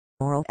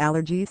Oral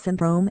allergy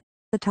syndrome,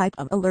 the type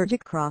of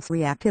allergic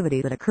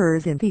cross-reactivity that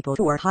occurs in people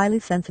who are highly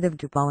sensitive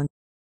to pollen.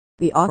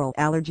 The oral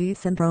allergy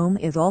syndrome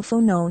is also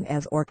known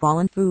as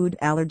pollen food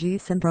allergy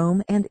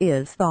syndrome and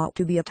is thought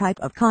to be a type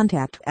of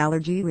contact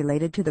allergy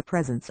related to the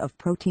presence of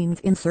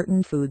proteins in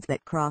certain foods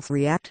that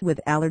cross-react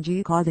with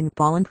allergy-causing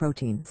pollen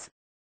proteins.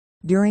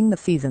 During the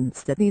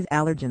seasons that these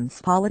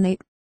allergens pollinate,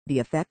 the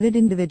affected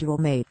individual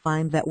may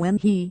find that when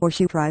he or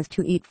she tries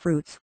to eat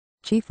fruits,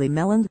 chiefly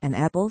melons and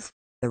apples,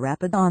 the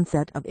rapid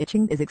onset of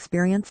itching is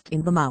experienced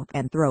in the mouth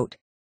and throat.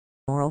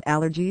 Oral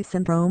allergy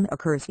syndrome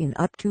occurs in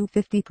up to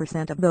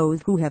 50% of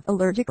those who have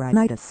allergic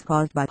rhinitis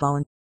caused by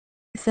pollen.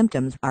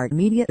 Symptoms are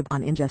immediate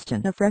upon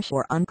ingestion of fresh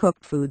or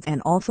uncooked foods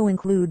and also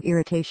include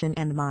irritation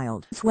and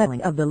mild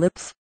swelling of the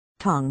lips,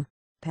 tongue,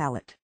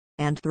 palate,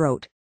 and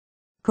throat.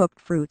 Cooked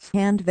fruits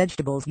and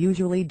vegetables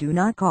usually do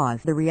not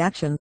cause the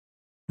reaction.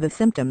 The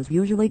symptoms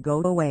usually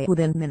go away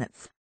within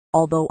minutes,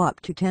 although up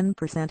to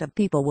 10% of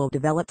people will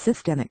develop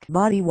systemic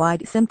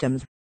body-wide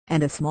symptoms,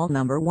 and a small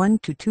number 1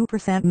 to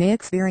 2% may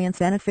experience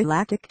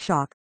anaphylactic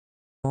shock.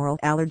 Oral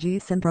allergy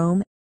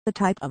syndrome, the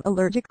type of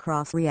allergic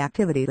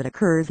cross-reactivity that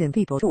occurs in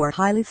people who are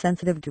highly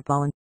sensitive to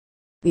pollen.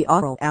 The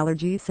oral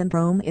allergy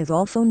syndrome is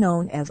also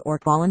known as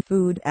pollen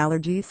food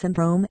allergy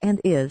syndrome and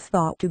is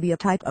thought to be a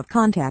type of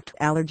contact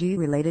allergy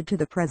related to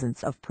the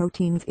presence of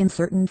proteins in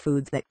certain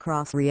foods that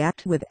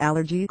cross-react with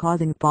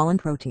allergy-causing pollen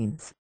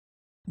proteins.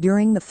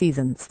 During the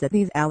seasons that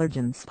these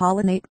allergens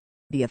pollinate,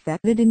 the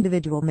affected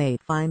individual may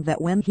find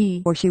that when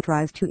he or she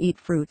tries to eat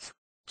fruits,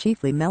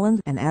 chiefly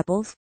melons and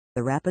apples,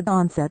 the rapid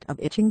onset of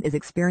itching is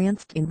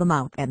experienced in the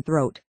mouth and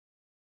throat.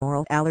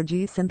 Oral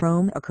allergy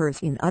syndrome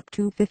occurs in up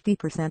to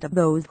 50% of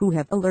those who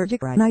have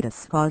allergic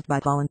rhinitis caused by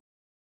pollen.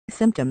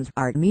 Symptoms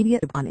are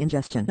immediate upon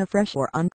ingestion of fresh or uncooked